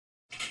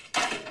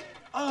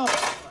Oh,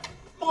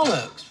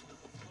 bollocks.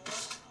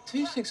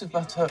 2 sticks of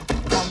butter,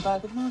 1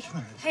 bag of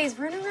marshmallows. Hey, is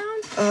Vern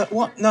around?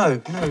 What?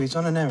 No, he's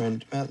on an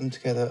errand. Melt them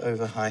together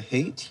over high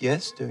heat.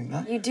 Yes, doing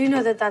that. You do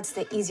know that that's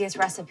the easiest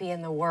recipe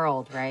in the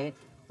world, right?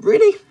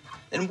 Really?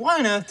 Then why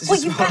on earth does it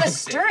smell You've got to like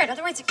stir it,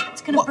 otherwise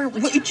it's gonna burn.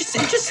 It just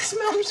says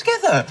melt them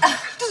together.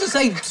 It doesn't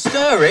say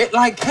stir it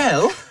like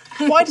hell.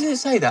 Why does it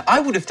say that? I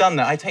would have done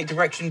that. I take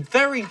direction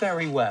very,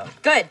 very well.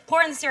 Good.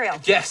 Pour in the cereal.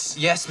 Yes,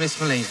 Miss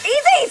Molina.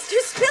 Easy!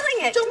 You're spilling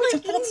it. Is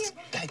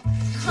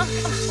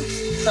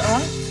that all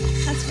right?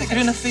 That's Good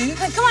enough for you?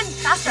 Come on,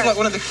 faster. You're like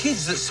one of the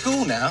kids at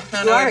school now.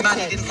 Now You are I a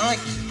Maddie kid. didn't like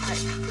you.